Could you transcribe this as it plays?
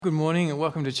Good morning and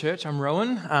welcome to church. I'm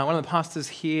Rowan, one of the pastors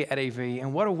here at EV,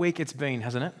 and what a week it's been,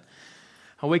 hasn't it?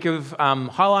 A week of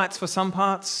highlights for some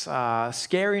parts,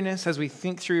 scariness as we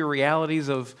think through realities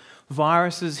of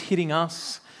viruses hitting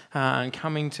us and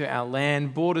coming to our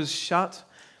land, borders shut,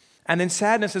 and then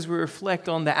sadness as we reflect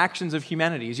on the actions of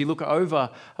humanity, as you look over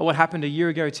at what happened a year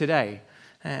ago today,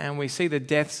 and we see the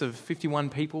deaths of 51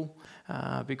 people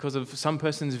because of some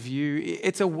person's view.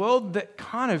 It's a world that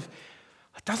kind of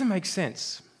doesn't make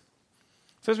sense.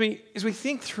 So as we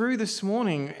think through this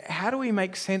morning, how do we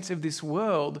make sense of this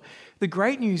world? The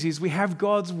great news is we have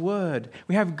God's word.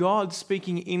 We have God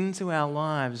speaking into our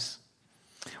lives.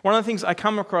 One of the things I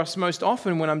come across most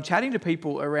often when I'm chatting to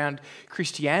people around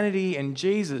Christianity and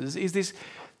Jesus is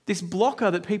this blocker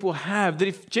that people have that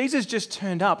if Jesus just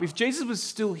turned up, if Jesus was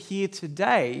still here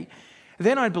today,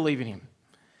 then I'd believe in him.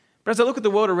 But as I look at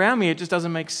the world around me, it just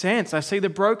doesn't make sense. I see the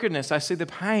brokenness. I see the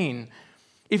pain.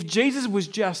 If Jesus was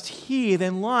just here,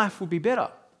 then life would be better.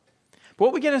 But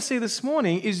what we're going to see this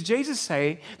morning is Jesus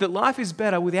say that life is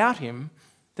better without him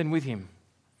than with him.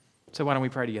 So why don't we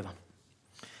pray together?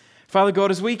 Father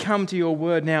God, as we come to your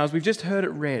word now, as we've just heard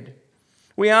it read,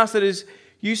 we ask that as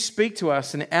you speak to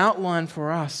us and outline for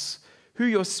us who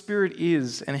your Spirit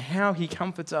is and how he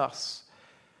comforts us,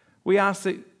 we ask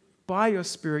that by your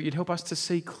Spirit you'd help us to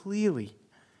see clearly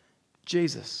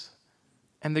Jesus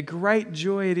and the great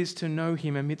joy it is to know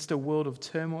him amidst a world of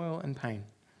turmoil and pain.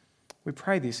 We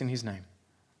pray this in his name.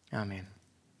 Amen.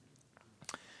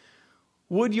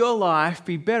 Would your life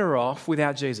be better off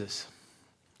without Jesus?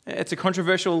 It's a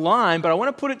controversial line, but I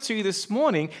want to put it to you this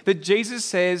morning that Jesus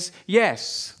says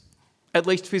yes, at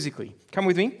least physically. Come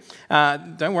with me.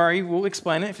 Don't worry, we'll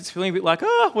explain it if it's feeling a bit like,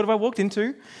 what have I walked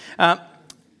into?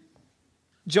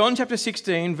 John chapter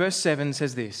 16, verse 7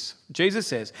 says this. Jesus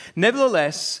says,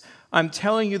 "Nevertheless, I'm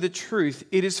telling you the truth.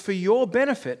 It is for your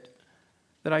benefit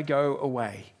that I go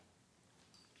away."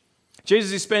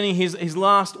 Jesus is spending his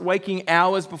last waking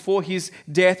hours before his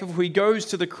death, before he goes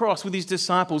to the cross with his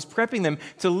disciples, prepping them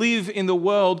to live in the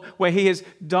world where he has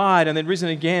died and then risen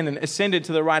again and ascended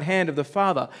to the right hand of the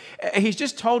Father. He's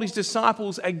just told his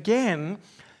disciples again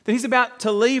that he's about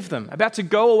to leave them, about to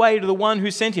go away to the one who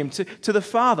sent him, to the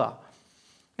Father.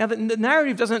 Now, the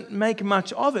narrative doesn't make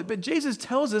much of it, but Jesus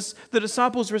tells us the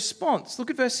disciples' response.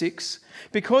 Look at verse 6.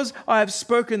 "Because I have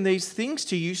spoken these things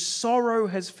to you, sorrow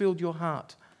has filled your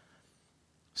heart."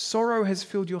 Sorrow has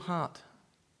filled your heart.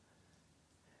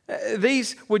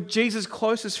 These were Jesus'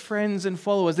 closest friends and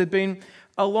followers. They'd been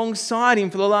alongside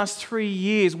him for the last 3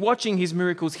 years, watching his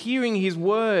miracles, hearing his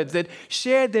words. They'd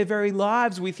shared their very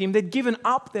lives with him. They'd given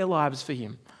up their lives for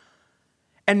him.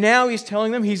 And now he's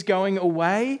telling them he's going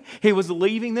away. He was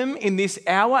leaving them in this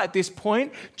hour at this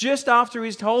point, just after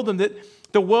he's told them that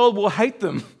the world will hate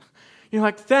them. You're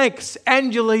like, thanks,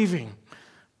 and you're leaving.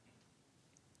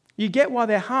 You get why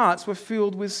their hearts were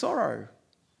filled with sorrow.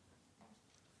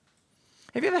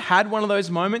 Have you ever had one of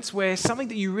those moments where something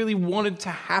that you really wanted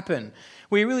to happen,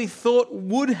 where you really thought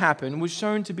would happen, was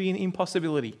shown to be an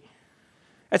impossibility?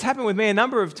 It's happened with me a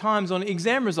number of times on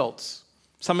exam results.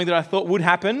 Something that I thought would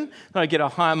happen, that I'd get a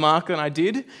higher mark than I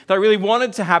did, that I really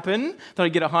wanted to happen, that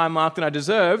I'd get a higher mark than I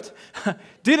deserved,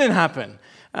 didn't happen.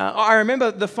 I remember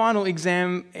the final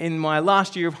exam in my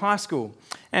last year of high school.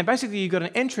 And basically you got an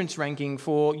entrance ranking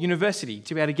for university,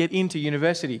 to be able to get into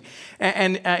university.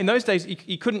 And in those days,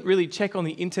 you couldn't really check on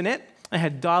the internet. They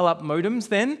had dial-up modems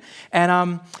then.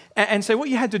 And so what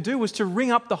you had to do was to ring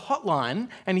up the hotline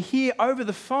and hear over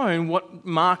the phone what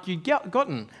mark you'd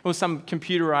gotten. It was some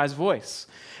computerized voice.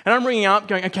 And I'm ringing up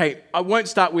going, okay, I won't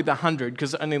start with 100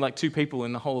 because only like 2 people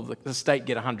in the whole of the state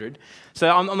get 100. So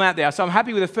I'm out there. So I'm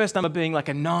happy with the first number being like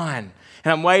a 9.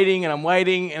 And I'm waiting,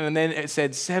 and then it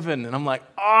said 7. And I'm like,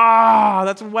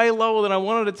 that's way lower than I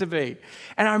wanted it to be.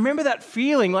 And I remember that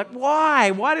feeling like,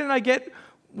 why? Why didn't I get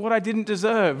what I didn't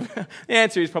deserve? The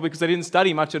answer is probably because I didn't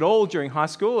study much at all during high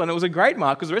school, and it was a great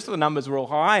mark because the rest of the numbers were all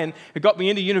high, and it got me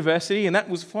into university, and that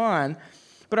was fine.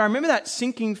 But I remember that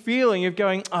sinking feeling of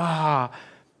going, I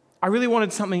really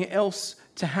wanted something else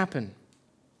to happen.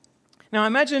 Now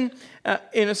imagine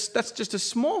that's just a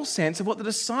small sense of what the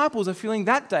disciples are feeling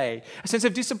that day, a sense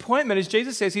of disappointment as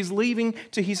Jesus says he's leaving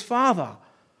to his Father.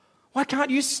 Why can't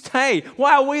you stay?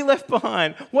 Why are we left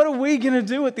behind? What are we going to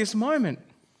do at this moment?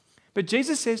 But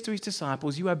Jesus says to his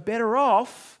disciples, you are better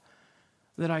off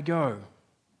that I go.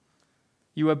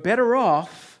 You are better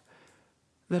off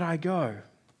that I go.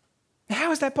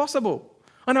 How is that possible?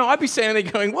 I know I'd be standing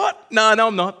there going, what? No,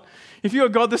 I'm not. If you are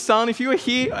God the Son, if you are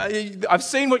here, I've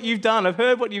seen what you've done. I've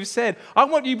heard what you've said. I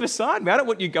want you beside me. I don't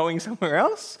want you going somewhere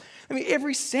else. I mean,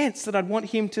 every sense that I'd want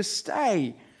him to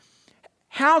stay.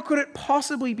 How could it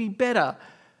possibly be better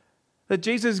that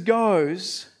Jesus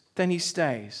goes, then he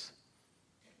stays.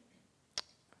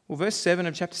 Well, verse 7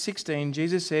 of chapter 16,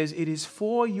 Jesus says, "It is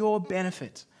for your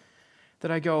benefit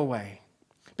that I go away.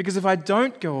 Because if I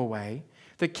don't go away,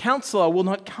 the counselor will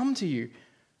not come to you.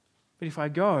 But if I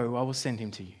go, I will send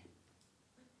him to you."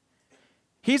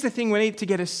 Here's the thing we need to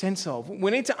get a sense of. We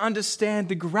need to understand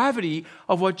the gravity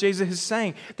of what Jesus is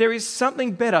saying. There is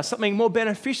something better, something more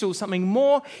beneficial, something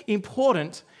more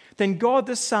important than God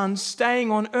the Son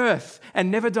staying on earth and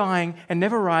never dying and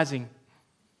never rising.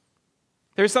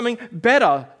 There is something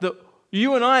better that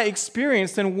you and I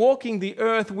experience than walking the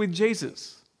earth with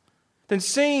Jesus, than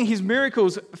seeing his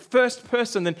miracles first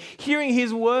person, than hearing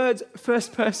his words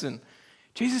first person.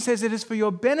 Jesus says it is for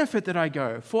your benefit that I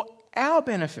go, for our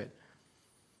benefit.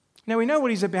 Now we know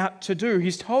what he's about to do.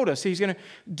 He's told us he's going to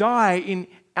die in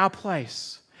our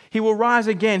place. He will rise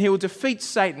again. He will defeat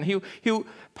Satan. He'll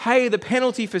pay the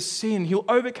penalty for sin. He'll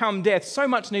overcome death. So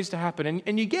much needs to happen.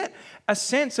 And you get a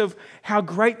sense of how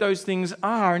great those things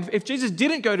are. And if Jesus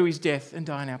didn't go to his death and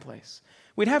die in our place,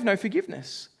 we'd have no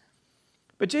forgiveness.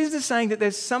 But Jesus is saying that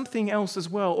there's something else as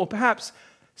well, or perhaps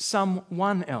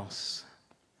someone else.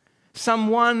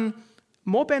 Someone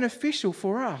more beneficial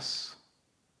for us.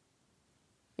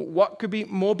 What could be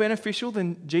more beneficial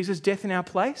than Jesus' death in our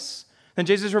place? Than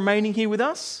Jesus remaining here with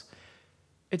us?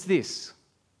 It's this: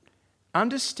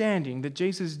 understanding that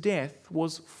Jesus' death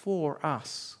was for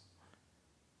us.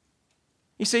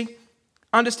 You see,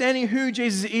 understanding who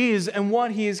Jesus is and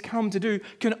what he has come to do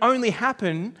can only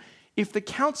happen if the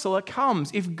counselor comes,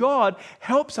 if God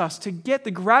helps us to get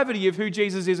the gravity of who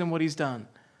Jesus is and what he's done.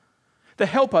 The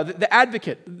helper, the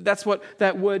advocate, that's what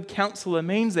that word counselor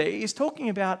means there. He's talking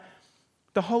about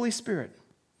the Holy Spirit,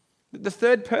 the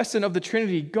third person of the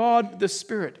Trinity, God the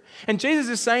Spirit. And Jesus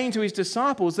is saying to his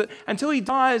disciples that until he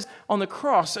dies on the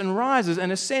cross and rises and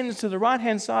ascends to the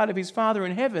right-hand side of his Father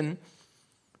in heaven,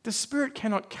 the Spirit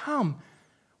cannot come.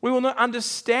 We will not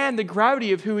understand the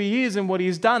gravity of who he is and what he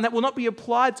has done. That will not be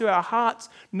applied to our hearts,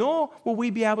 nor will we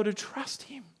be able to trust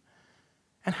him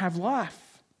and have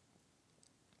life.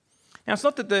 Now, it's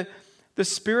not that the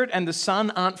Spirit and the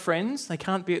Son aren't friends. They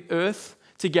can't be at earth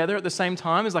together at the same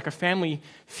time as like a family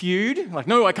feud. Like,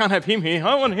 no, I can't have him here.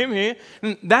 I want him here.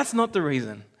 And that's not the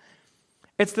reason.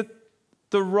 It's that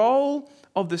the role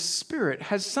of the Spirit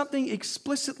has something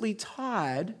explicitly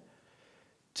tied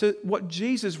to what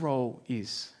Jesus' role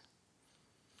is.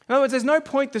 In other words, there's no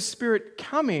point the Spirit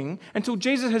coming until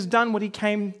Jesus has done what he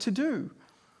came to do.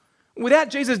 Without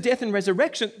Jesus' death and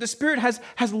resurrection, the Spirit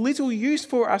has little use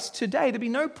for us today. There'd be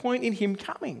no point in him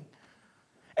coming.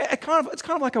 It's kind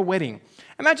of like a wedding.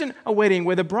 Imagine a wedding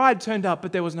where the bride turned up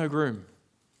but there was no groom.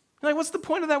 Like, what's the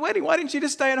point of that wedding? Why didn't you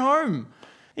just stay at home?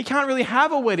 You can't really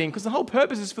have a wedding because the whole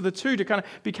purpose is for the two to kind of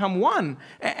become one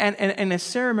and in a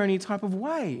ceremony type of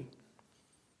way.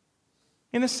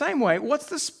 In the same way, what's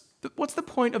the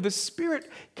point of the Spirit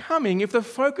coming if the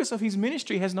focus of his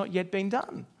ministry has not yet been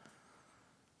done?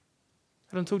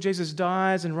 And until Jesus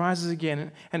dies and rises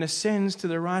again and ascends to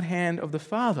the right hand of the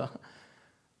Father,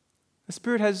 the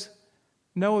Spirit has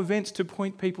no events to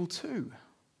point people to,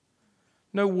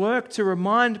 no work to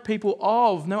remind people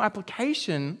of, no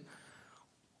application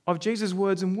of Jesus'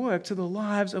 words and work to the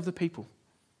lives of the people.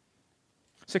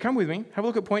 So come with me, have a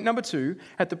look at point number 2,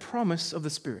 at the promise of the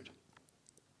Spirit.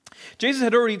 Jesus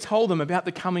had already told them about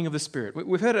the coming of the Spirit.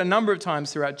 We've heard it a number of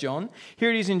times throughout John.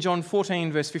 Here it is in John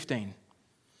 14, verse 15.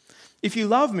 "If you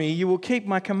love me, you will keep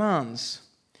my commands.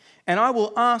 And I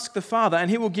will ask the Father,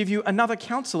 and he will give you another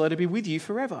counselor to be with you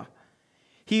forever.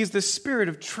 He is the Spirit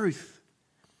of truth.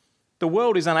 The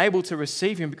world is unable to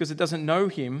receive him because it doesn't know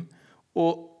him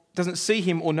or doesn't see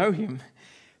him or know him.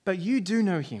 But you do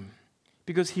know him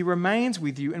because he remains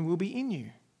with you and will be in you."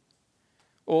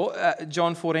 Or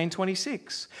John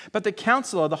 14:26. "But the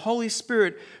counselor, the Holy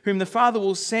Spirit, whom the Father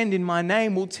will send in my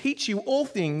name, will teach you all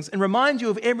things and remind you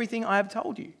of everything I have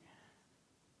told you."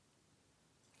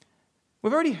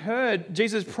 We've already heard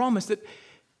Jesus promise that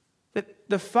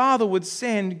the Father would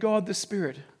send God the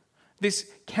Spirit, this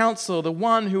counselor, the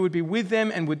one who would be with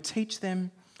them and would teach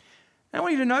them. And I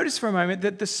want you to notice for a moment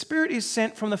that the Spirit is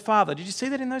sent from the Father. Did you see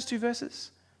that in those two verses?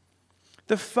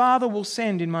 The Father will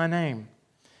send in my name.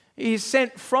 He is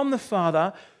sent from the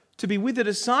Father to be with the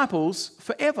disciples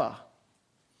forever.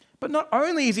 But not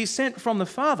only is he sent from the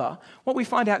Father, what we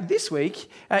find out this week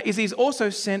is he's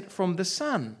also sent from the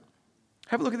Son.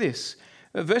 Have a look at this.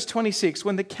 Verse 26,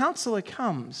 "When the counselor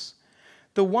comes,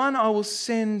 the one I will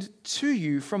send to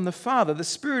you from the Father, the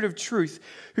Spirit of truth,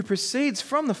 who proceeds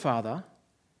from the Father,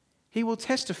 he will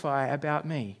testify about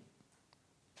me."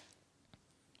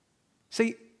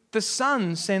 See, the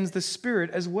Son sends the Spirit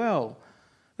as well.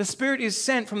 The Spirit is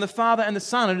sent from the Father and the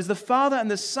Son. It is the Father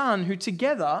and the Son who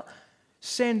together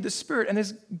send the Spirit. And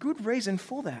there's good reason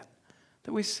for that.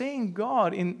 That we're seeing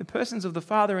God in the persons of the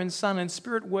Father and Son and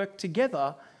Spirit work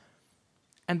together.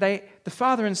 And the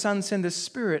Father and Son send the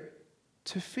Spirit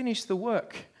to finish the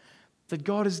work that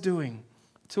God is doing,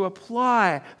 to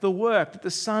apply the work that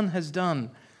the Son has done,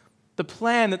 the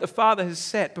plan that the Father has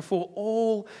set before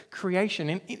all creation.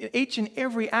 In each and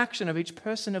every action of each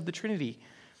person of the Trinity,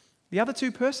 the other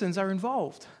two persons are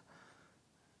involved.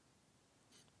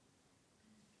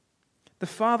 The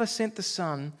Father sent the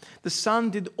Son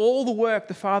did all the work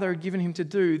the Father had given him to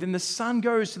do. Then the Son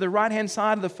goes to the right-hand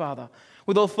side of the Father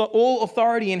with all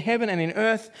authority in heaven and in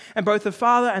earth, and both the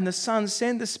Father and the Son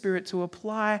send the Spirit to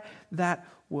apply that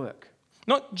work.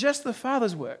 Not just the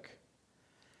Father's work,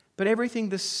 but everything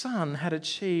the Son had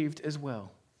achieved as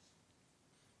well.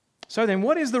 So then,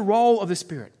 what is the role of the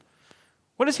Spirit?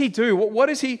 What does he do? What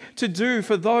is he to do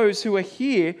for those who are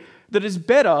here that is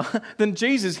better than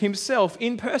Jesus himself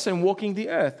in person walking the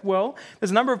earth? Well,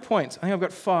 there's a number of points. I think I've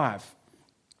got 5.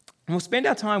 And we'll spend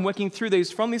our time working through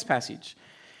these from this passage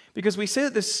because we see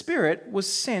that the Spirit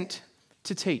was sent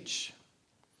to teach.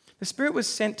 The Spirit was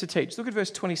sent to teach. Look at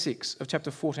verse 26 of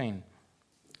chapter 14.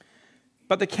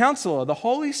 But the Counselor, the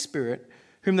Holy Spirit,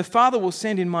 whom the Father will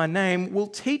send in my name, will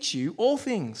teach you all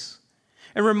things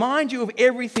and remind you of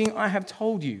everything I have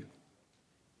told you.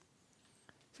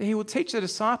 So he will teach the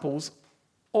disciples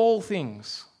all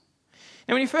things.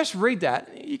 Now, when you first read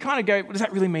that, you kind of go, well, does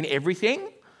that really mean everything?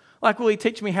 Like, will he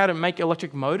teach me how to make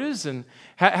electric motors and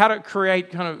how to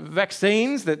create kind of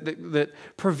vaccines that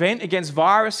prevent against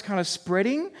virus kind of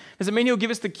spreading? Does it mean he'll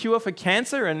give us the cure for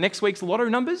cancer and next week's lotto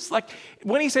numbers? Like,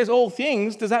 when he says all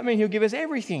things, does that mean he'll give us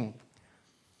everything?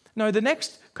 No, the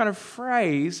next kind of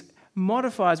phrase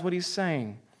modifies what he's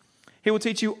saying. He will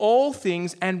teach you all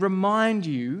things and remind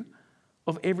you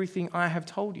of everything I have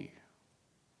told you.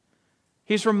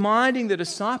 He's reminding the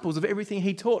disciples of everything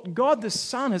he taught. God the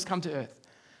Son has come to earth,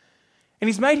 and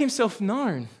he's made himself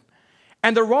known.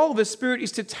 And the role of the Spirit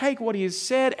is to take what he has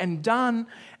said and done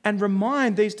and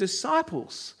remind these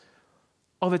disciples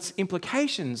of its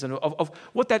implications and of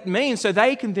what that means so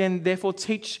they can then therefore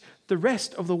teach the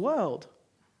rest of the world.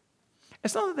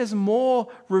 It's not that there's more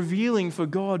revealing for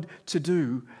God to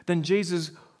do than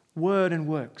Jesus' word and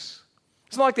works.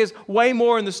 It's not like there's way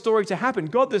more in the story to happen.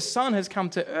 God the Son has come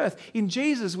to earth. In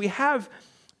Jesus, we have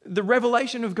the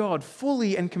revelation of God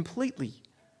fully and completely.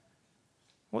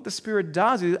 What the Spirit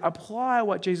does is apply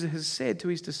what Jesus has said to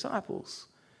his disciples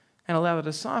and allow the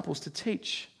disciples to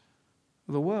teach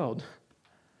the world.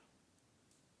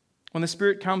 When the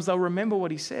Spirit comes, they'll remember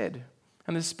what he said,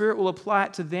 and the Spirit will apply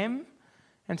it to them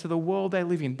and to the world they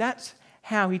live in. That's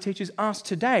how he teaches us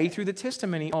today through the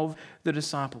testimony of the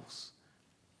disciples.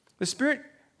 The Spirit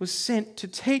was sent to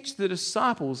teach the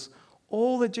disciples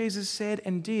all that Jesus said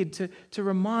and did, to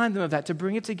remind them of that, to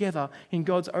bring it together in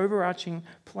God's overarching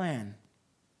plan.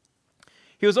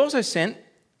 He was also sent,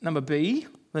 number B,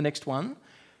 the next one,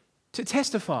 to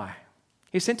testify.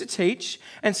 He was sent to teach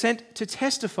and sent to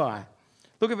testify.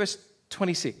 Look at verse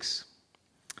 26.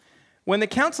 When the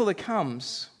Counselor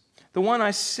comes, the one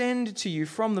I send to you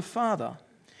from the Father,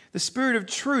 the Spirit of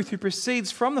truth who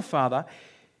proceeds from the Father,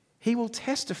 he will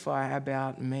testify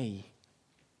about me.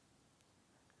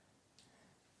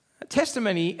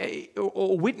 Testimony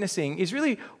or witnessing is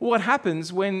really what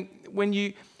happens when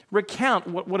you recount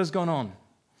what has gone on.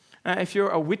 If you're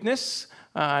a witness,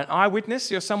 an eyewitness,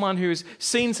 you're someone who's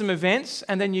seen some events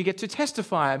and then you get to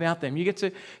testify about them. You get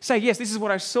to say, yes, this is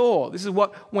what I saw. This is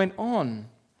what went on.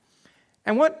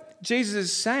 And what Jesus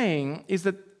is saying is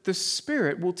that the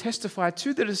Spirit will testify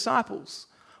to the disciples,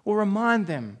 will remind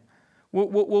them,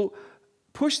 will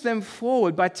push them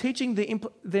forward by teaching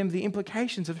them the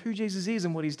implications of who Jesus is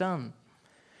and what he's done.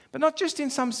 But not just in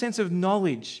some sense of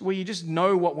knowledge where you just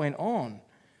know what went on,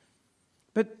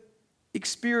 but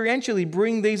experientially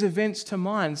bring these events to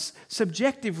mind,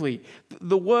 subjectively,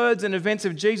 the words and events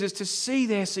of Jesus to see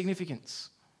their significance.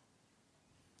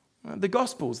 The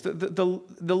Gospels,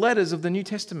 the letters of the New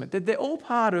Testament, they're all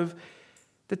part of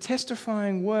the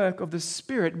testifying work of the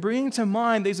Spirit, bringing to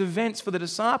mind these events for the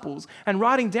disciples and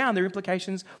writing down their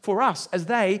implications for us as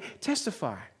they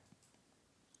testify.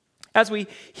 As we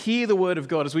hear the Word of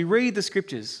God, as we read the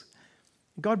Scriptures,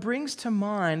 God brings to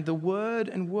mind the word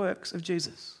and works of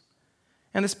Jesus.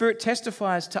 And the Spirit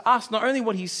testifies to us not only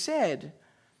what he said,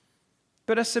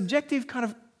 but a subjective kind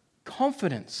of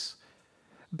confidence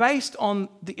based on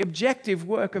the objective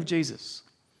work of Jesus.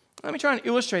 Let me try and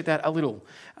illustrate that a little.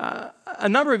 A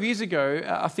number of years ago,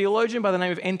 a theologian by the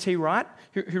name of N.T. Wright,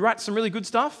 who writes some really good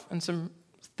stuff and some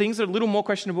things that are a little more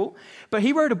questionable. But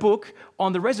he wrote a book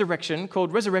on the resurrection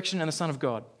called Resurrection and the Son of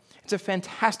God. It's a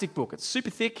fantastic book. It's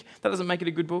super thick. That doesn't make it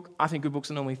a good book. I think good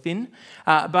books are normally thin.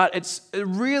 But it's a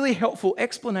really helpful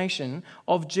explanation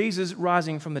of Jesus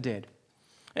rising from the dead.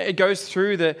 It goes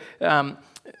through the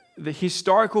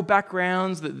historical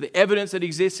backgrounds, the evidence that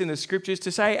exists in the scriptures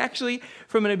to say, actually,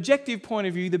 from an objective point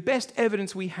of view, the best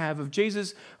evidence we have of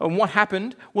Jesus and what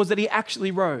happened was that he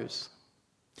actually rose.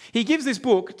 He gives this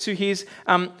book to his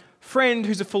friend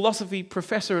who's a philosophy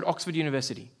professor at Oxford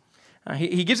University.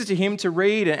 He gives it to him to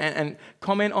read and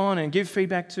comment on and give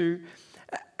feedback to.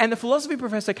 And the philosophy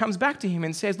professor comes back to him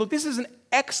and says, look, this is an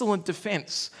excellent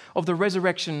defense of the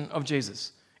resurrection of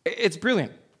Jesus. It's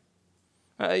brilliant.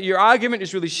 Your argument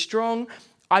is really strong.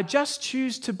 I just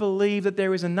choose to believe that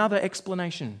there is another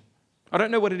explanation. I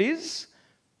don't know what it is.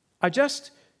 I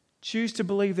just choose to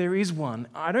believe there is one.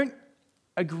 I don't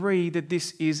agree that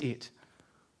this is it.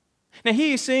 Now, here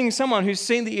you're seeing someone who's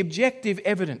seen the objective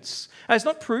evidence. It's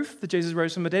not proof that Jesus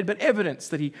rose from the dead, but evidence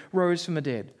that he rose from the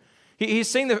dead. He's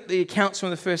seen the accounts from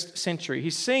the first century.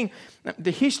 He's seen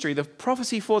the history, the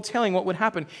prophecy foretelling what would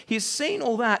happen. He's seen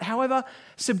all that. However,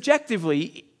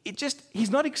 subjectively,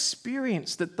 he's not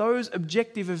experienced that those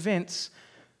objective events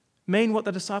mean what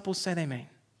the disciples say they mean,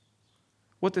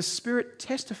 what the Spirit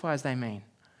testifies they mean.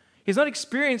 He's not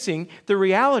experiencing the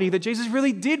reality that Jesus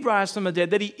really did rise from the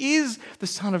dead, that he is the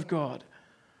Son of God.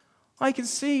 I can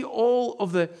see all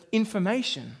of the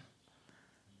information,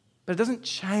 but it doesn't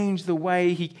change the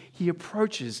way he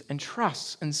approaches and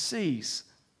trusts and sees.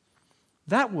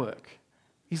 That work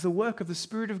is the work of the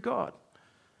Spirit of God.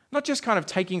 Not just kind of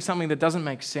taking something that doesn't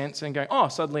make sense and going, oh,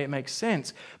 suddenly it makes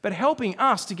sense, but helping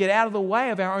us to get out of the way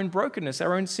of our own brokenness,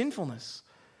 our own sinfulness.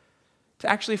 To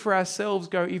actually for ourselves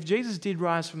go, if Jesus did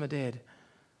rise from the dead,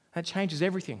 that changes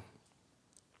everything.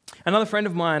 Another friend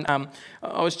of mine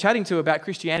I was chatting to about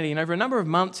Christianity, and over a number of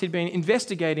months he'd been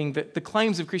investigating the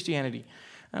claims of Christianity,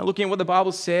 looking at what the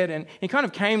Bible said, and he kind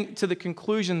of came to the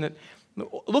conclusion that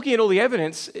looking at all the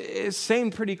evidence, it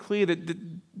seemed pretty clear that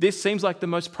this seems like the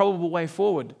most probable way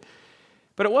forward.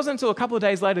 But it wasn't until a couple of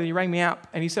days later that he rang me up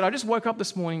and he said, I just woke up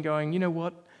this morning going, you know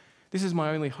what? This is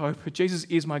my only hope. Jesus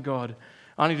is my God.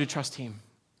 I need to trust him.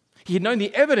 He had known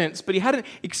the evidence, but he hadn't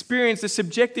experienced the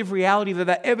subjective reality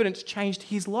that evidence changed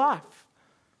his life.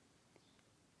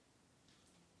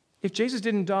 If Jesus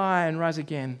didn't die and rise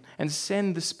again and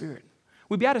send the Spirit,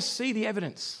 we'd be able to see the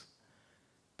evidence,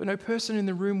 but no person in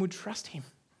the room would trust him.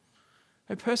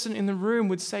 No person in the room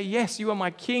would say, yes, you are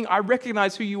my King. I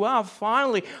recognize who you are.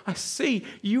 Finally, I see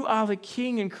you are the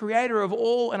King and creator of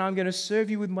all, and I'm going to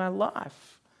serve you with my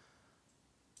life.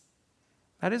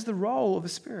 That is the role of the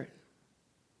Spirit.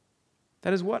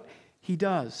 That is what he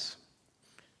does.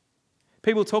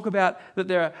 People talk about that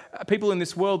there are people in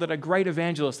this world that are great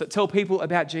evangelists that tell people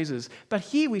about Jesus. But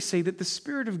here we see that the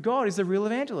Spirit of God is the real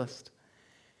evangelist.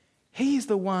 He is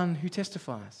the one who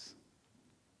testifies.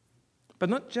 But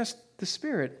not just the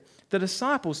Spirit, the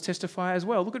disciples testify as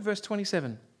well. Look at verse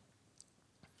 27.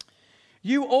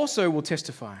 You also will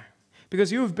testify,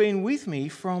 because you have been with me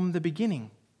from the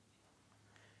beginning.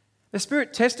 The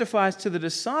Spirit testifies to the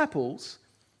disciples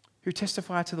who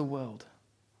testify to the world.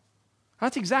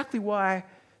 That's exactly why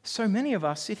so many of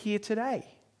us sit here today.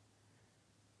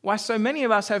 Why so many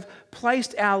of us have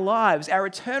placed our lives, our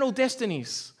eternal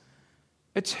destinies,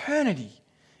 eternity,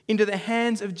 into the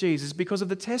hands of Jesus because of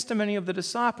the testimony of the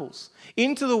disciples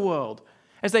into the world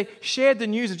as they shared the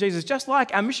news of Jesus, just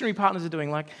like our missionary partners are doing,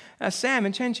 like Sam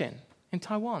and Chen Chen in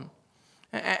Taiwan,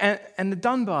 and the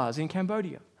Dunbars in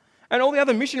Cambodia. And all the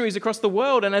other missionaries across the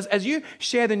world. And as you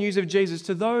share the news of Jesus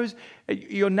to those,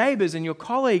 your neighbors and your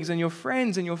colleagues and your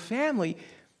friends and your family,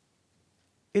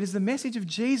 it is the message of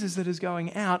Jesus that is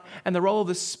going out and the role of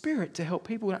the Spirit to help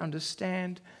people to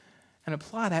understand and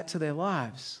apply that to their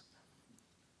lives.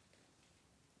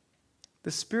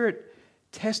 The Spirit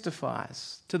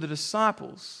testifies to the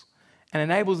disciples and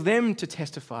enables them to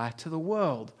testify to the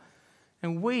world.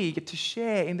 And we get to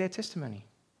share in their testimony.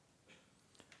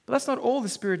 But that's not all the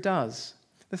Spirit does.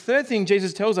 The third thing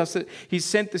Jesus tells us that he's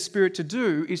sent the Spirit to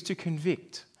do is to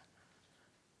convict.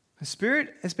 The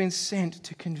Spirit has been sent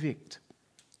to convict.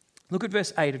 Look at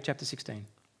verse 8 of chapter 16.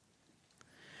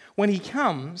 When he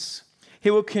comes,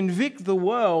 he will convict the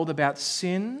world about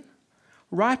sin,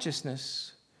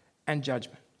 righteousness, and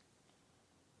judgment.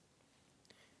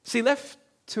 See, left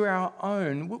to our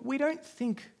own, we don't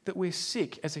think that we're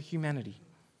sick as a humanity.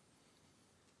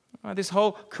 This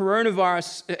whole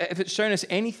coronavirus, if it's shown us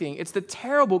anything, it's the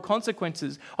terrible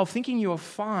consequences of thinking you are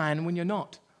fine when you're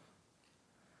not.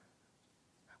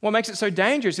 What makes it so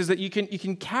dangerous is that you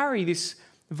can carry this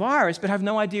virus but have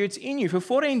no idea it's in you for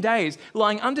 14 days,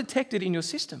 lying undetected in your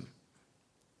system.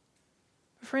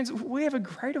 Friends, we have a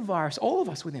greater virus, all of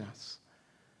us within us.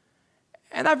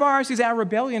 And that virus is our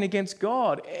rebellion against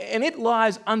God, and it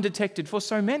lies undetected for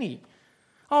so many.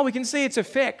 Oh, we can see its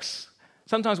effects.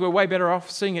 Sometimes we're way better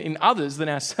off seeing it in others than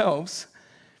ourselves.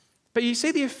 But you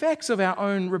see the effects of our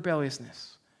own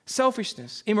rebelliousness,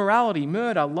 selfishness, immorality,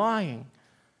 murder, lying.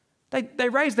 They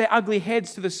raise their ugly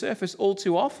heads to the surface all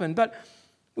too often, but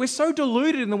we're so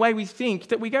deluded in the way we think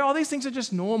that we go, oh, these things are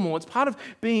just normal. It's part of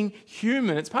being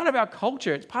human. It's part of our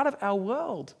culture. It's part of our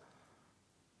world.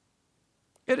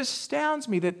 It astounds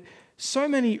me that so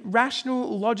many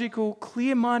rational, logical,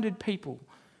 clear-minded people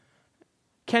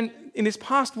can, in this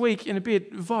past week in a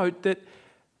bit, vote that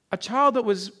a child that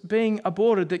was being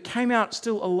aborted that came out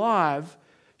still alive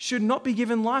should not be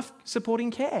given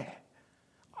life-supporting care.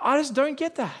 I just don't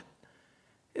get that.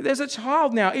 There's a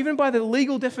child now, even by the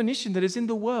legal definition that is in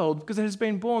the world, because it has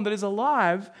been born, that is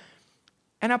alive,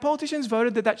 and our politicians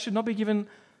voted that should not be given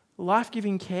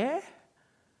life-giving care?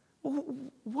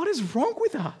 What is wrong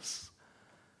with us?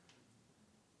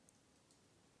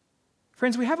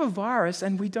 Friends, we have a virus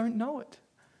and we don't know it.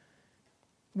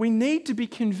 We need to be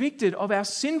convicted of our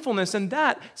sinfulness, and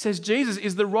that, says Jesus,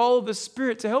 is the role of the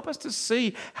Spirit to help us to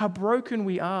see how broken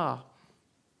we are.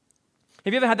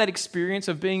 Have you ever had that experience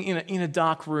of being in a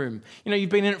dark room? You know,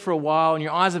 you've been in it for a while and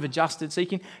your eyes have adjusted so you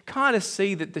can kind of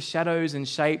see that the shadows and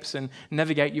shapes and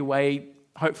navigate your way,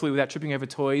 hopefully without tripping over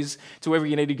toys, to wherever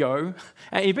you need to go.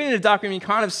 And you've been in a dark room, you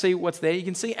kind of see what's there. You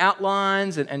can see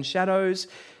outlines and shadows.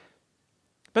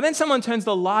 But then someone turns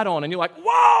the light on and you're like,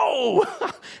 whoa!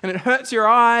 And it hurts your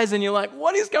eyes and you're like,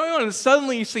 what is going on? And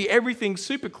suddenly you see everything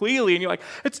super clearly and you're like,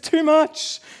 it's too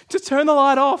much. Just turn the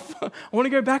light off. I want to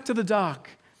go back to the dark.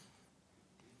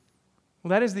 Well,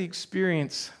 that is the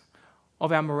experience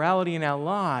of our morality in our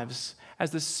lives as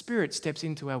the Spirit steps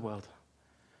into our world.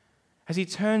 As He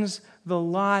turns the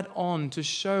light on to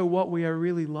show what we are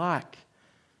really like.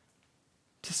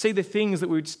 To see the things that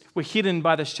were hidden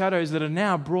by the shadows that are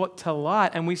now brought to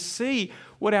light. And we see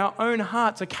what our own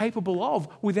hearts are capable of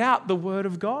without the Word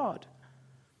of God.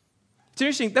 It's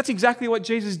interesting, that's exactly what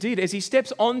Jesus did. As He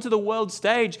steps onto the world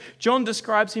stage, John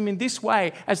describes Him in this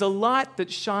way, as a light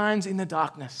that shines in the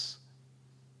darkness.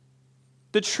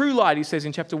 The true light, he says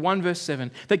in chapter 1, verse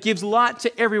 7, that gives light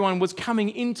to everyone was coming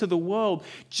into the world.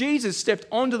 Jesus stepped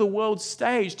onto the world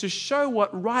stage to show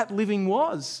what right living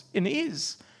was and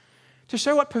is, to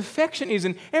show what perfection is.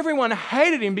 And everyone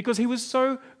hated Him because He was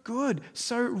so good,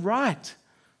 so right.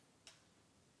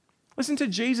 Listen to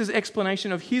Jesus'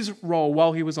 explanation of His role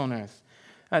while He was on earth.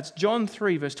 That's John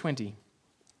 3, verse 20.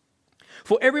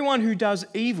 For everyone who does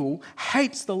evil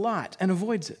hates the light and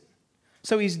avoids it,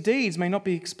 so his deeds may not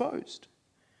be exposed.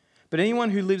 But anyone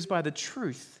who lives by the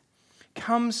truth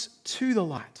comes to the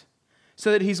light,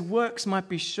 so that his works might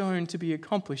be shown to be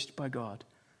accomplished by God.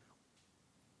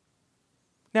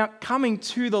 Now, coming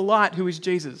to the light, who is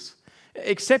Jesus,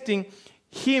 accepting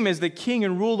Him as the King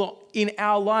and ruler in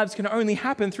our lives can only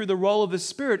happen through the role of the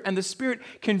Spirit, and the Spirit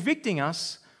convicting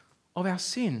us of our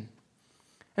sin.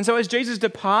 And so as Jesus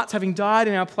departs, having died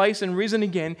in our place and risen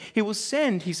again, He will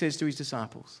send, He says to His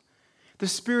disciples, the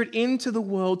Spirit into the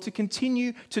world to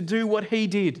continue to do what He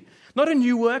did. Not a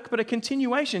new work, but a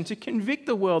continuation to convict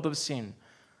the world of sin,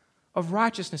 of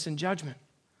righteousness and judgment.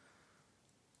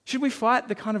 Should we fight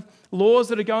the kind of laws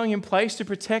that are going in place to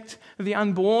protect the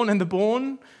unborn and the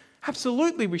born?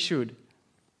 Absolutely we should.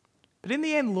 But in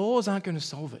the end, laws aren't going to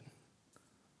solve it.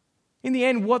 In the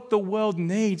end, what the world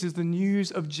needs is the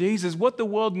news of Jesus. What the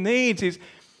world needs is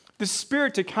the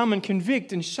Spirit to come and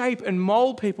convict and shape and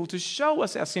mold people to show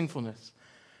us our sinfulness,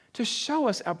 to show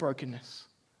us our brokenness.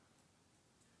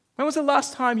 When was the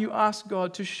last time you asked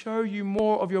God to show you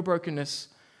more of your brokenness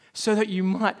so that you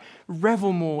might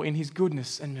revel more in His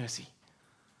goodness and mercy?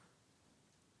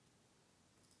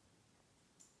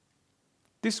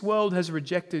 This world has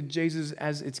rejected Jesus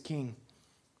as its King.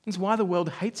 That's why the world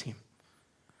hates Him.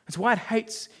 That's why it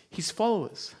hates His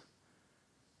followers.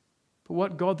 But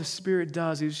what God the Spirit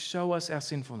does is show us our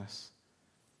sinfulness,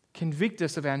 convict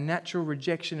us of our natural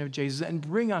rejection of Jesus, and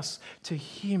bring us to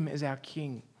Him as our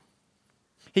King.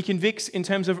 He convicts in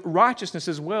terms of righteousness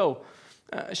as well,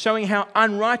 showing how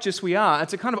unrighteous we are.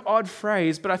 It's a kind of odd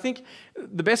phrase, but I think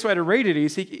the best way to read it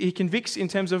is He convicts in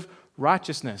terms of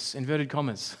righteousness, inverted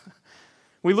commas.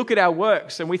 We look at our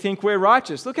works and we think we're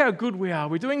righteous. Look how good we are.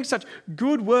 We're doing such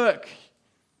good work.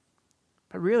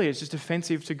 But really, it's just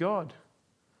offensive to God.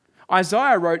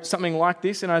 Isaiah wrote something like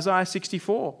this in Isaiah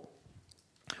 64.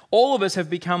 All of us have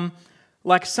become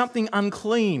like something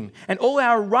unclean, and all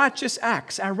our righteous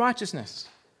acts, our righteousness,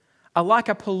 are like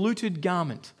a polluted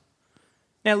garment.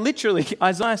 Now, literally,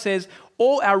 Isaiah says,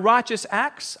 all our righteous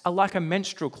acts are like a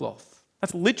menstrual cloth.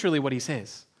 That's literally what he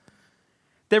says.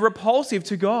 They're repulsive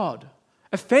to God,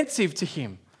 offensive to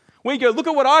him. We go, look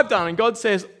at what I've done. And God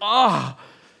says,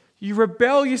 you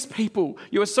rebellious people.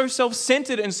 You are so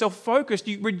self-centered and self-focused.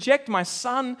 You reject my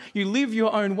son. You live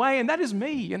your own way. And that is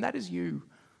me and that is you.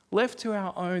 Left to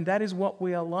our own, that is what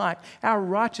we are like. Our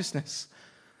righteousness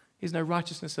is no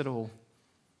righteousness at all.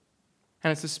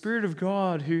 And it's the Spirit of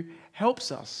God who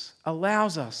helps us,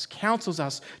 allows us, counsels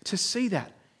us to see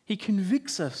that. He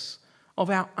convicts us of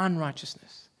our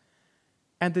unrighteousness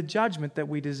and the judgment that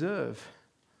we deserve.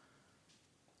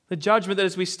 The judgment that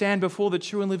as we stand before the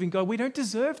true and living God, we don't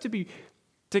deserve to be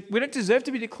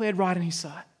declared right in his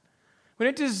sight. We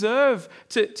don't deserve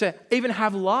to even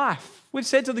have life. We've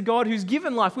said to the God who's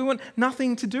given life, we want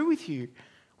nothing to do with you.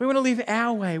 We want to live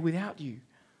our way without you.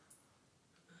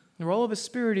 The role of the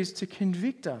Spirit is to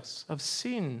convict us of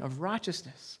sin, of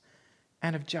righteousness,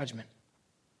 and of judgment.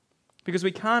 Because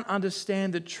we can't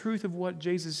understand the truth of what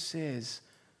Jesus says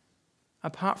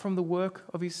apart from the work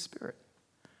of his Spirit.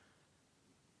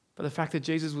 But the fact that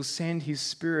Jesus will send his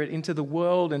Spirit into the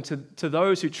world and to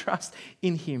those who trust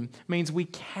in him means we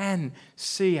can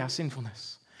see our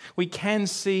sinfulness. We can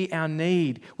see our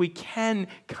need. We can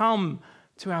come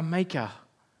to our Maker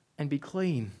and be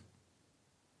clean.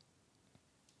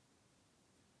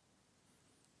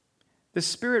 The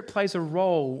Spirit plays a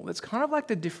role that's kind of like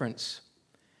the difference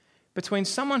between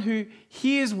someone who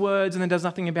hears words and then does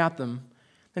nothing about them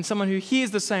and someone who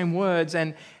hears the same words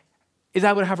and is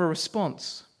able to have a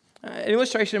response. An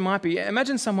illustration might be,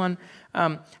 imagine someone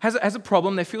has a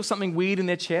problem, they feel something weird in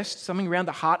their chest, something around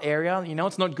the heart area. You know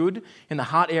it's not good in the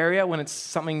heart area when it's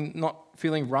something not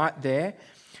feeling right there.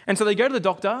 And so they go to the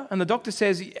doctor, and the doctor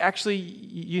says, actually,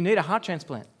 you need a heart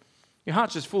transplant. Your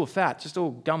heart's just full of fat, just all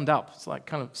gummed up. It's like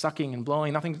kind of sucking and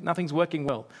blowing. Nothing's working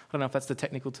well. I don't know if that's the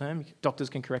technical term. Doctors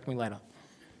can correct me later.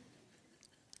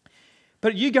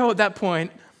 But you go at that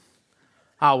point,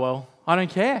 well, I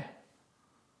don't care.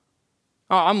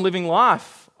 I'm living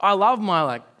life. I love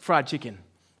my fried chicken.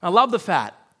 I love the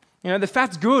fat. The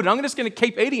fat's good. I'm just going to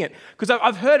keep eating it because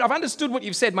I've understood what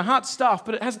you've said. My heart's stuffed,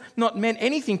 but it has not meant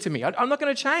anything to me. I'm not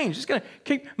going to change. Just going to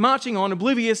keep marching on,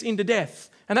 oblivious into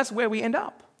death. And that's where we end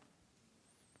up.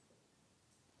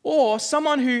 Or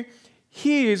someone who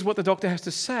hears what the doctor has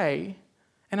to say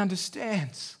and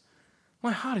understands.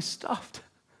 My heart is stuffed.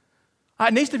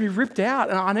 It needs to be ripped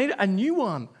out and I need a new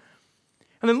one.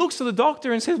 And then looks to the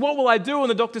doctor and says, what will I do? And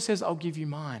the doctor says, I'll give you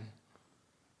mine.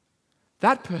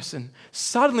 That person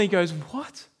suddenly goes,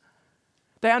 what?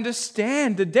 They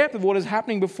understand the depth of what is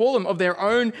happening before them, of their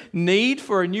own need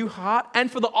for a new heart and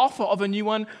for the offer of a new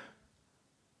one.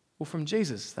 Well, from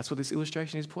Jesus. That's what this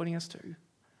illustration is pointing us to.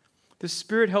 The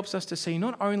Spirit helps us to see,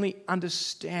 not only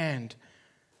understand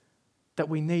that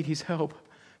we need his help,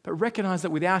 but recognize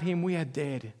that without him we are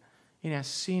dead in our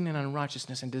sin and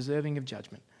unrighteousness and deserving of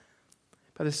judgment.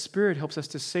 But the Spirit helps us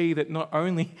to see that not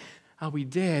only are we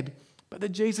dead, but that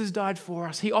Jesus died for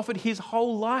us. He offered his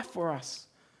whole life for us.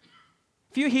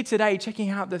 If you're here today checking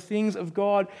out the things of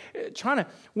God, trying to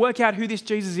work out who this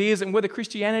Jesus is and whether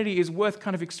Christianity is worth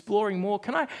kind of exploring more,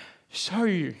 can I show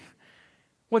you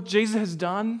what Jesus has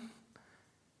done?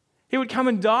 He would come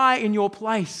and die in your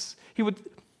place. He would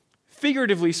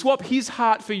figuratively swap his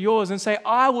heart for yours and say,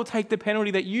 I will take the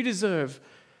penalty that you deserve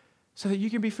so that you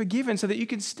can be forgiven, so that you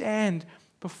can stand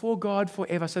before God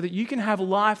forever, so that you can have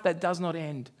life that does not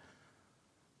end.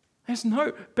 There's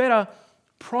no better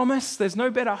promise, there's no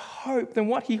better hope than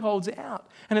what he holds out.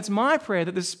 And it's my prayer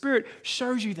that the Spirit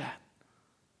shows you that.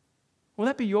 Will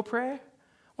that be your prayer?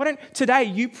 Why don't today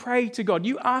you pray to God?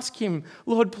 You ask him,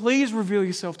 Lord, please reveal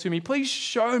yourself to me. Please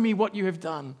show me what you have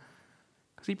done.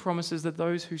 Because he promises that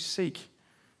those who seek,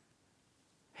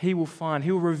 he will find.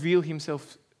 He will reveal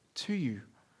himself to you.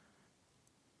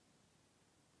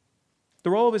 The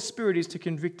role of the Spirit is to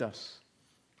convict us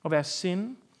of our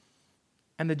sin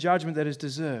and the judgment that is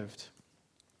deserved.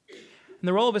 And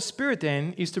the role of the Spirit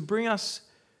then is to bring us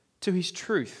to his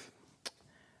truth.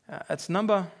 That's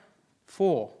number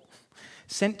 4.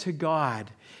 Sent to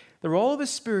guide. The role of the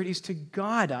Spirit is to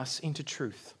guide us into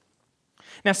truth.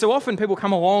 Now, so often people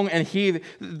come along and hear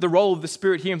the role of the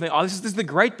Spirit here and think, this is the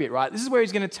great bit, right? This is where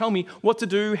he's going to tell me what to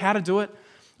do, how to do it.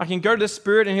 I can go to the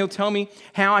Spirit and he'll tell me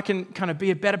how I can kind of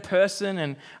be a better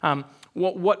person and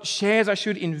what shares I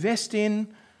should invest in.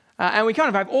 And we kind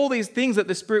of have all these things that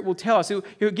the Spirit will tell us.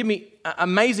 He'll give me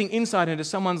amazing insight into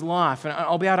someone's life and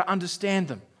I'll be able to understand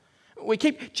them. We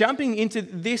keep jumping into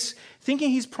this,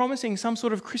 thinking he's promising some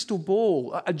sort of crystal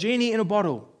ball, a genie in a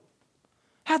bottle.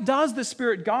 How does the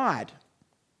Spirit guide?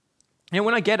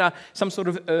 When I get some sort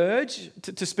of urge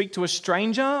to speak to a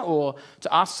stranger or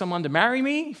to ask someone to marry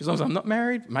me, as long as I'm not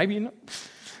married, maybe not,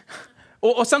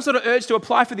 or some sort of urge to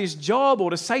apply for this job or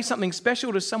to say something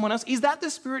special to someone else, is that the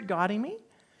Spirit guiding me?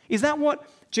 Is that what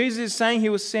Jesus is saying he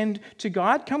will send to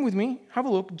guide? Come with me, have a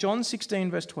look. John 16,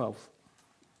 verse 12.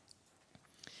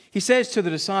 He says to the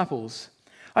disciples,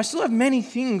 I still have many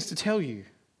things to tell you,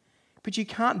 but you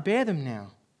can't bear them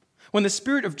now. When the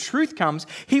Spirit of truth comes,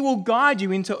 he will guide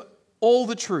you into all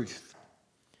the truth.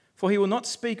 For he will not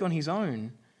speak on his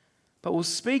own, but will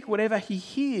speak whatever he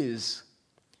hears.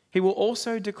 He will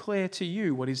also declare to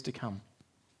you what is to come.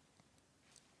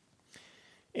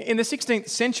 In the 16th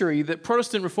century, the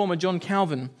Protestant reformer John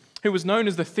Calvin, who was known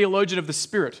as the theologian of the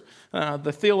Spirit,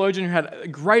 the theologian who had a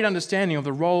great understanding of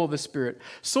the role of the Spirit,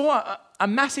 saw a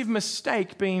massive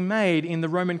mistake being made in the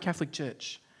Roman Catholic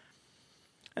Church.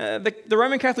 The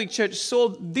Roman Catholic Church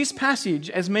saw this passage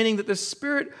as meaning that the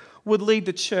Spirit would lead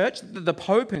the church, the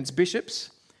Pope and its bishops,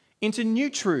 into new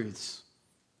truths.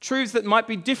 Truths that might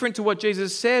be different to what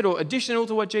Jesus said or additional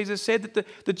to what Jesus said, that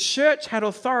the church had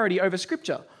authority over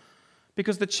Scripture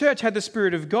because the church had the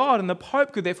Spirit of God, and the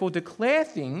Pope could therefore declare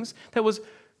things that was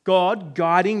God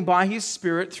guiding by his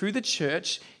Spirit through the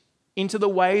church into the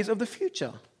ways of the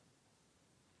future.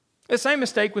 The same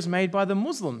mistake was made by the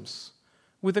Muslims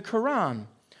with the Quran.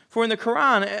 For in the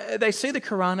Quran, they see the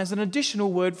Quran as an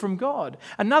additional word from God,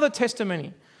 another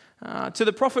testimony to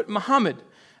the Prophet Muhammad,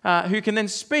 who can then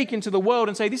speak into the world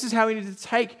and say, this is how we need to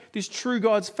take this true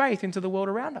God's faith into the world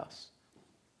around us.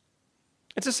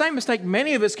 It's the same mistake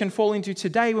many of us can fall into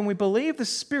today when we believe the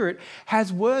Spirit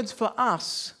has words for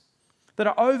us that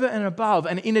are over and above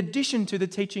and in addition to the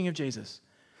teaching of Jesus.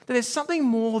 That there's something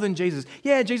more than Jesus.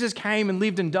 Yeah, Jesus came and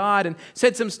lived and died and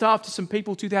said some stuff to some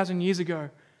people 2,000 years ago.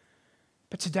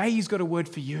 But today he's got a word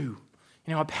for you.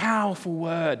 A powerful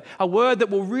word. A word that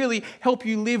will really help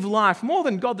you live life. More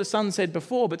than God the Son said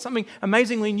before, but something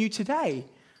amazingly new today.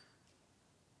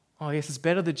 Oh yes, it's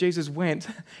better that Jesus went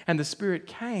and the Spirit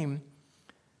came.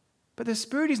 But the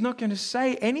Spirit is not going to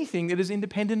say anything that is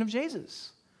independent of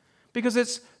Jesus. Because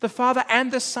it's the Father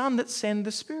and the Son that send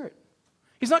the Spirit.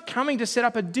 He's not coming to set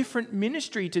up a different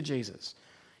ministry to Jesus.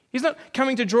 He's not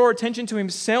coming to draw attention to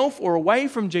himself or away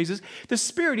from Jesus. The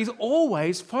Spirit is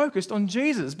always focused on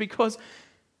Jesus because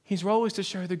his role is to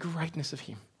show the greatness of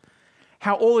him.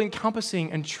 How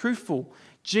all-encompassing and truthful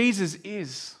Jesus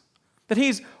is. That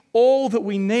he's all that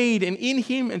we need, and in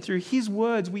him and through his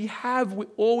words we have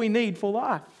all we need for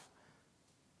life.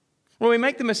 When we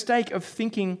make the mistake of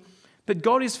thinking that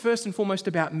God is first and foremost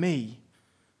about me,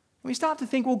 we start to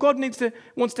think, well, God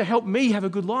wants to help me have a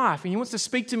good life, and he wants to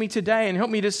speak to me today and help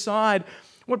me decide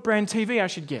what brand TV I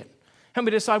should get. Help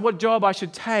me decide what job I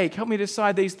should take. Help me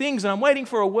decide these things. And I'm waiting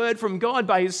for a word from God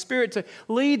by his Spirit to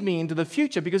lead me into the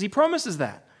future because he promises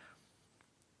that.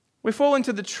 We fall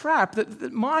into the trap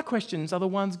that my questions are the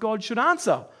ones God should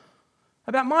answer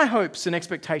about my hopes and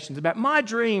expectations, about my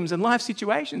dreams and life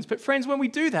situations. But friends, when we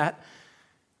do that,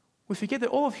 we forget that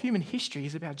all of human history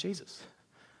is about Jesus.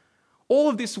 All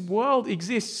of this world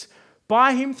exists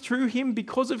by him, through him,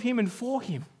 because of him, and for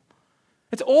him.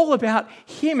 It's all about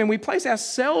him, and we place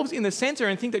ourselves in the center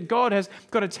and think that God has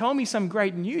got to tell me some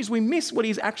great news. We miss what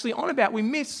he's actually on about. We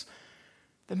miss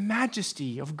the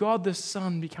majesty of God the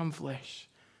Son become flesh,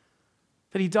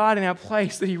 that he died in our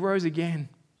place, that he rose again.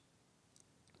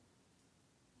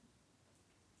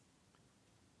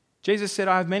 Jesus said,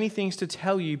 I have many things to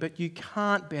tell you, but you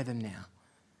can't bear them now.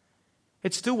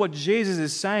 It's still what Jesus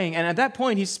is saying. And at that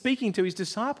point, he's speaking to his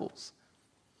disciples.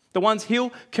 The ones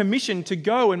he'll commission to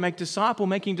go and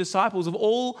making disciples of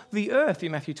all the earth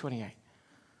in Matthew 28.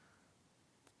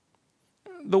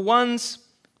 The ones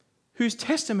whose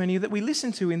testimony that we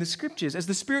listen to in the scriptures as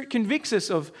the Spirit convicts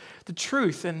us of the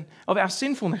truth and of our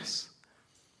sinfulness.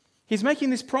 He's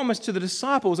making this promise to the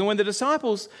disciples. And when the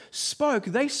disciples spoke,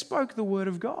 they spoke the word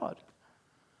of God.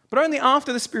 But only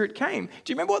after the Spirit came.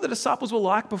 Do you remember what the disciples were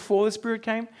like before the Spirit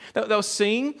came? They were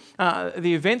seeing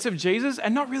the events of Jesus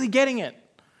and not really getting it.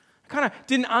 Kind of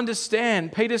didn't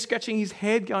understand. Peter scratching his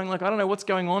head going like, I don't know what's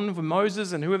going on for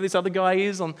Moses and whoever this other guy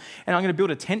is, and I'm going to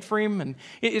build a tent for him. And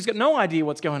he's got no idea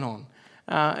what's going on.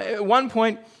 At one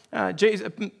point,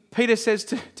 Peter says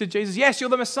to Jesus, yes, you're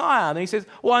the Messiah. And he says,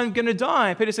 well, I'm going to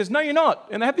die. Peter says, no, you're not.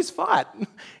 And they have this fight.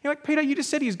 You're like, Peter, you just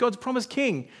said he's God's promised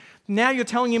king. Now you're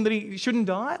telling him that he shouldn't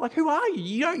die? Like, who are you?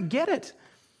 You don't get it.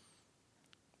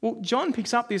 Well, John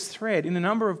picks up this thread in a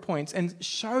number of points and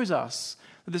shows us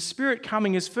that the Spirit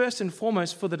coming is first and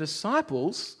foremost for the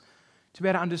disciples to be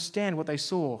able to understand what they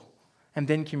saw and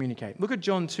then communicate. Look at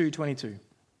John 2:22.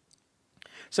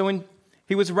 So when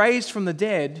he was raised from the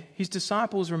dead, his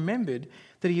disciples remembered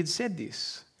that he had said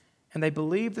this, and they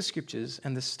believed the scriptures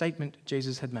and the statement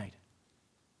Jesus had made.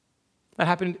 That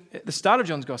happened at the start of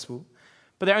John's gospel,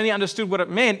 but they only understood what it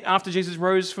meant after Jesus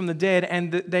rose from the dead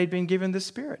and that they'd been given the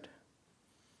Spirit.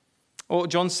 Or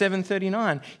John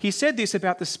 7:39, he said this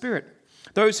about the Spirit.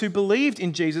 Those who believed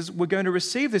in Jesus were going to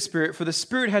receive the Spirit, for the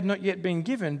Spirit had not yet been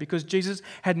given because Jesus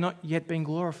had not yet been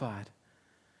glorified.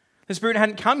 The Spirit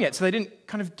hadn't come yet, so they didn't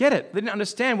kind of get it. They didn't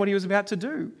understand what he was about to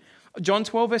do. John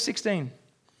 12, verse 16.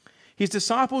 His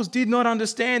disciples did not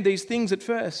understand these things at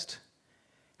first.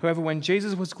 However, when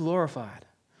Jesus was glorified,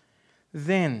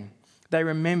 then they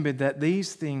remembered that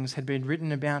these things had been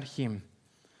written about him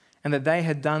and that they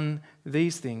had done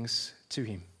these things to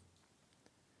him.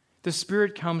 The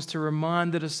Spirit comes to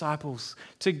remind the disciples,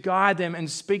 to guide them and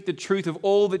speak the truth of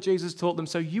all that Jesus taught them,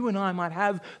 so you and I might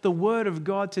have the Word of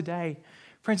God today.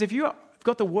 Friends, if you've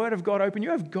got the Word of God open,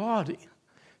 you have God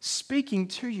speaking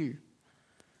to you.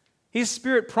 His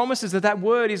Spirit promises that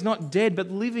Word is not dead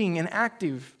but living and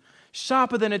active,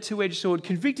 sharper than a two-edged sword,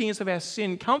 convicting us of our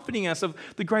sin, comforting us of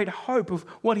the great hope of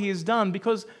what he has done,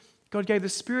 because God gave the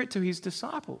Spirit to his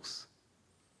disciples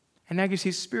and now gives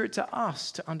his Spirit to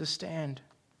us to understand.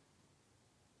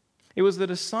 It was the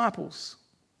disciples.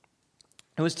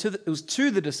 It was to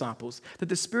the disciples that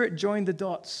the Spirit joined the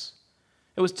dots.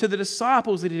 It was to the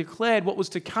disciples that he declared what was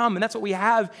to come, and that's what we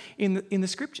have in the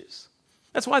Scriptures.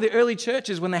 That's why the early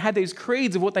churches, when they had these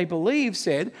creeds of what they believed,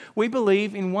 said, we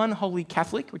believe in one holy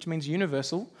Catholic, which means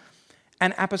universal,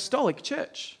 and apostolic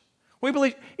church. We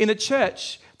believe in a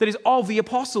church that is of the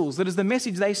apostles, that is the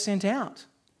message they sent out.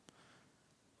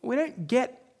 We don't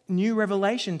get new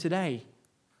revelation today.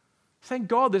 Thank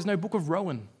God there's no book of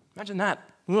Rowan. Imagine that.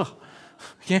 Ugh.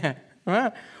 Yeah. All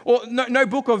right? Or no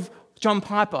book of John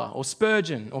Piper or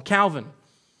Spurgeon or Calvin.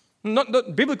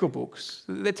 Not biblical books.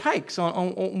 They're takes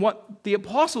on what the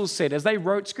apostles said as they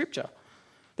wrote Scripture.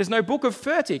 There's no book of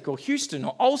Furtick or Houston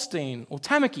or Olstein or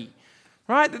Tamaki.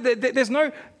 Right? There's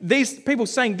no these people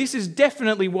saying this is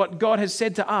definitely what God has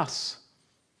said to us.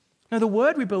 No, the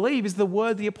word we believe is the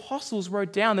word the apostles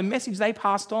wrote down, the message they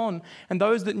passed on, and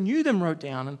those that knew them wrote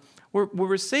down and were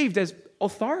received as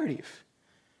authoritative.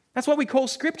 That's what we call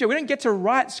Scripture. We don't get to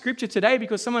write Scripture today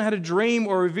because someone had a dream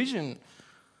or a vision.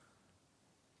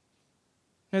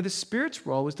 No, the Spirit's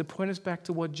role is to point us back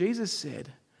to what Jesus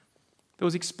said that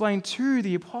was explained to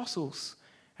the apostles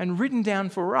and written down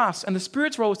for us. And the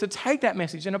Spirit's role is to take that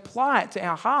message and apply it to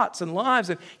our hearts and lives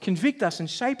and convict us and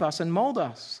shape us and mold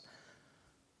us.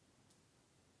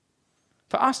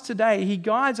 For us today, he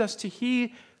guides us to hear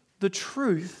the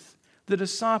truth the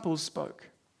disciples spoke.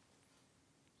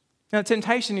 Now, the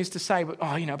temptation is to say, but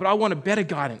I want a better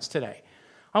guidance today.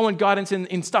 I want guidance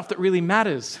in stuff that really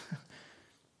matters.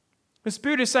 The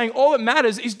Spirit is saying all that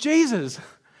matters is Jesus.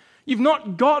 You've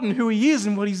not gotten who he is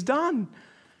and what he's done.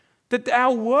 That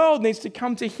our world needs to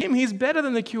come to him. He's better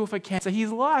than the cure for cancer.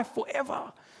 He's life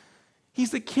forever.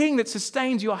 He's the King that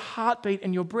sustains your heartbeat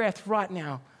and your breath right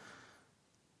now.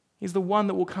 He's the one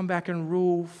that will come back and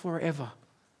rule forever.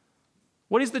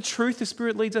 What is the truth the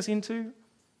Spirit leads us into?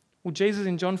 Well, Jesus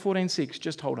in John 14:6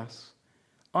 just told us,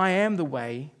 I am the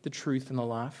way, the truth, and the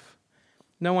life.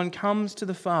 No one comes to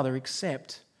the Father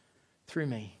except through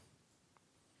me.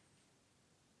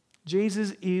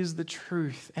 Jesus is the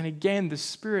truth. And again, the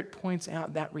Spirit points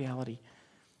out that reality.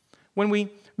 When we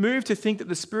move to think that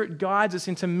the Spirit guides us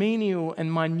into menial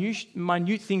and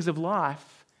minute things of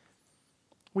life,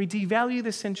 we devalue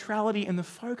the centrality and the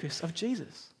focus of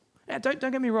Jesus. Now, don't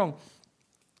get me wrong.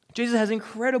 Jesus has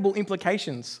incredible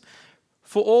implications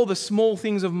for all the small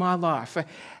things of my life, for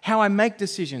how I make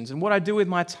decisions and what I do with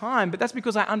my time. But that's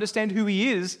because I understand who he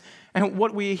is and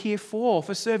what we are here for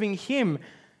serving him,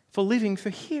 for living for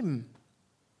him.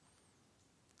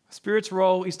 The Spirit's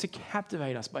role is to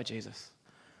captivate us by Jesus,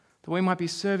 that we might be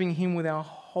serving him with our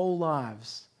whole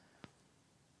lives.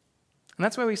 And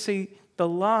that's where we see the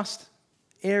last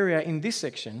area in this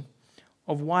section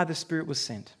of why the Spirit was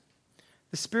sent.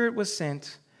 The Spirit was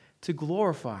sent to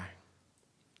glorify.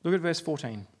 Look at verse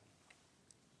 14.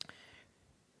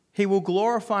 He will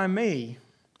glorify me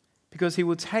because he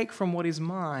will take from what is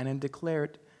mine and declare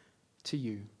it to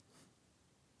you.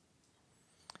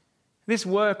 This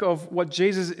work of what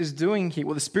Jesus is doing here,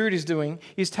 what the Spirit is doing,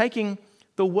 is taking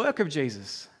the work of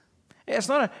Jesus. It's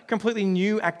not a completely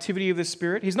new activity of the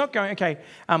Spirit. He's not going,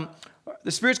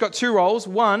 the Spirit's got two roles.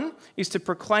 One is to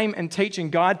proclaim and teach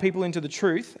and guide people into the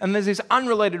truth. And there's this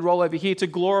unrelated role over here to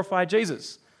glorify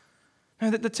Jesus. No,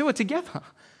 the two are together.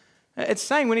 It's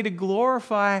saying we need to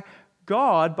glorify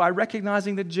God by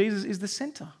recognizing that Jesus is the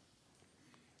center.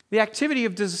 The activity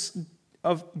of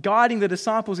of guiding the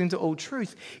disciples into all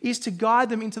truth is to guide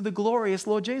them into the glorious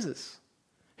Lord Jesus,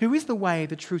 who is the way,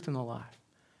 the truth, and the life.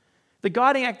 The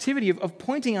guiding activity of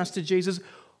pointing us to Jesus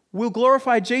will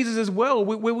glorify Jesus as well.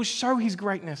 We will show his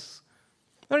greatness.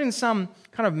 Not in some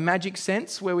kind of magic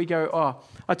sense where we go, oh,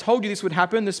 I told you this would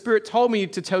happen. The Spirit told me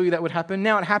to tell you that would happen.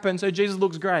 Now it happened, so Jesus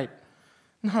looks great.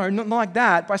 No, not like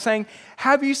that. By saying,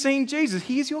 have you seen Jesus?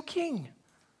 He is your King.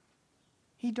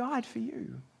 He died for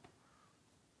you.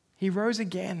 He rose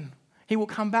again. He will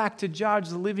come back to judge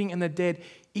the living and the dead.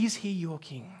 Is he your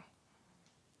King?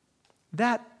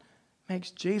 That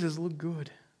makes Jesus look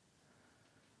good.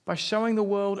 By showing the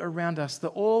world around us the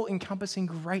all-encompassing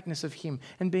greatness of him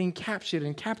and being captured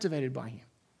and captivated by him.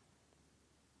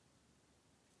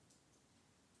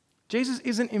 Jesus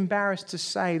isn't embarrassed to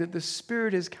say that the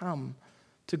Spirit has come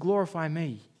to glorify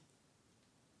me.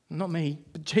 Not me,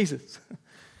 but Jesus.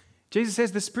 Jesus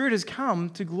says the Spirit has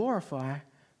come to glorify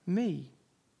me.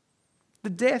 The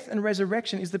death and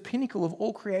resurrection is the pinnacle of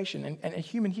all creation and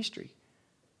human history.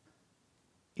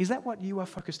 Is that what you are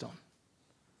focused on?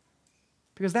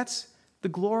 Because that's the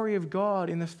glory of God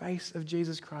in the face of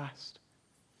Jesus Christ.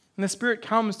 And the Spirit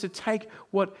comes to take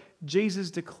what Jesus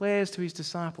declares to his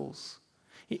disciples.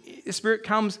 The Spirit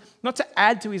comes not to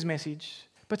add to his message,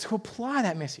 but to apply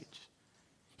that message.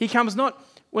 He comes not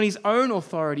on his own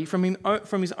authority, from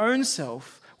his own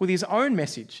self, with his own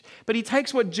message, but he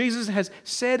takes what Jesus has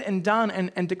said and done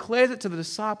and declares it to the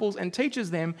disciples and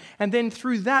teaches them, and then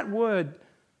through that word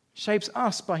shapes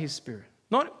us by his Spirit.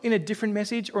 Not in a different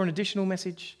message or an additional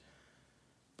message,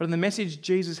 but in the message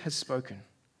Jesus has spoken,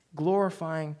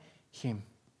 glorifying him.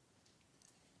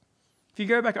 If you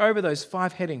go back over those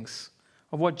 5 headings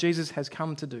of what Jesus has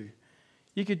come to do,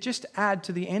 you could just add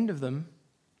to the end of them,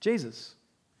 Jesus.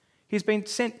 He's been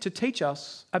sent to teach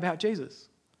us about Jesus.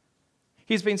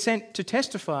 He's been sent to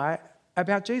testify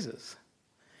about Jesus.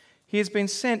 He has been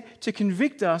sent to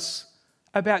convict us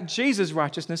about Jesus'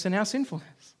 righteousness and our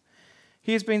sinfulness.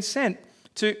 He has been sent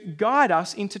to guide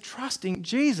us into trusting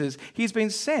Jesus. He's been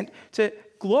sent to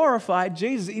glorify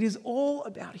Jesus. It is all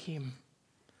about him.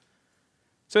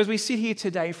 So as we sit here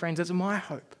today, friends, it's my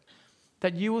hope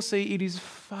that you will see it is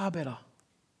far better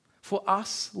for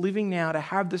us living now to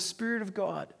have the Spirit of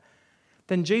God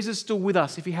than Jesus still with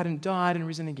us if he hadn't died and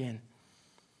risen again.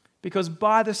 Because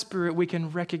by the Spirit we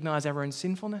can recognize our own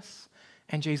sinfulness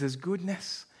and Jesus'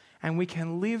 goodness, and we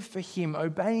can live for him,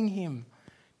 obeying him,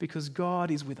 because God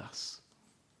is with us.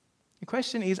 The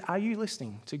question is, are you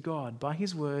listening to God by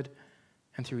his word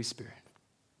and through his Spirit?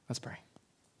 Let's pray.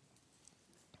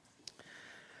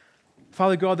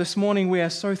 Father God, this morning we are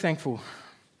so thankful.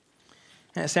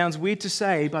 And it sounds weird to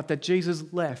say, but that Jesus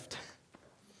left.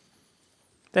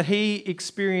 That he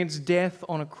experienced death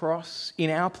on a cross in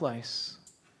our place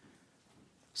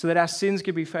so that our sins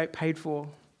could be paid for,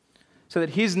 so that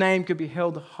his name could be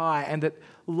held high, and that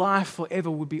life forever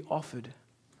would be offered.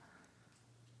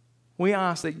 We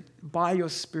ask that by your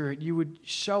Spirit you would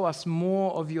show us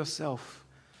more of yourself,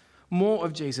 more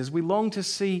of Jesus. We long to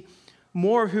see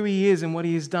more of who he is and what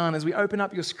he has done as we open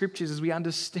up your scriptures, as we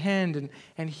understand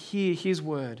and hear his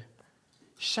word.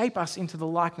 Shape us into the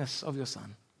likeness of your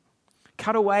Son.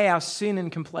 Cut away our sin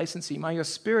and complacency. May your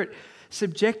Spirit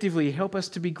subjectively help us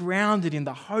to be grounded in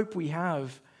the hope we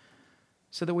have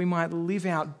so that we might live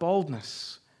out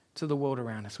boldness to the world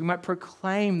around us. We might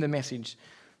proclaim the message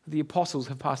that the apostles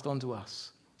have passed on to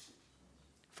us.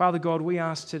 Father God, we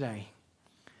ask today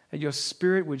that your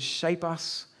Spirit would shape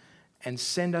us and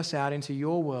send us out into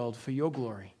your world for your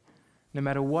glory, no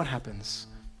matter what happens.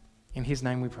 In his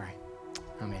name we pray.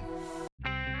 Amen.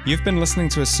 You've been listening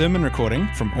to a sermon recording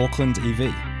from Auckland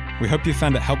EV. We hope you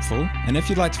found it helpful, and if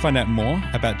you'd like to find out more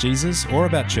about Jesus or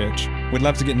about church, we'd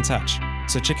love to get in touch.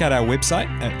 So check out our website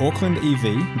at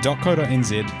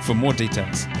aucklandev.co.nz for more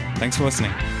details. Thanks for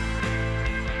listening.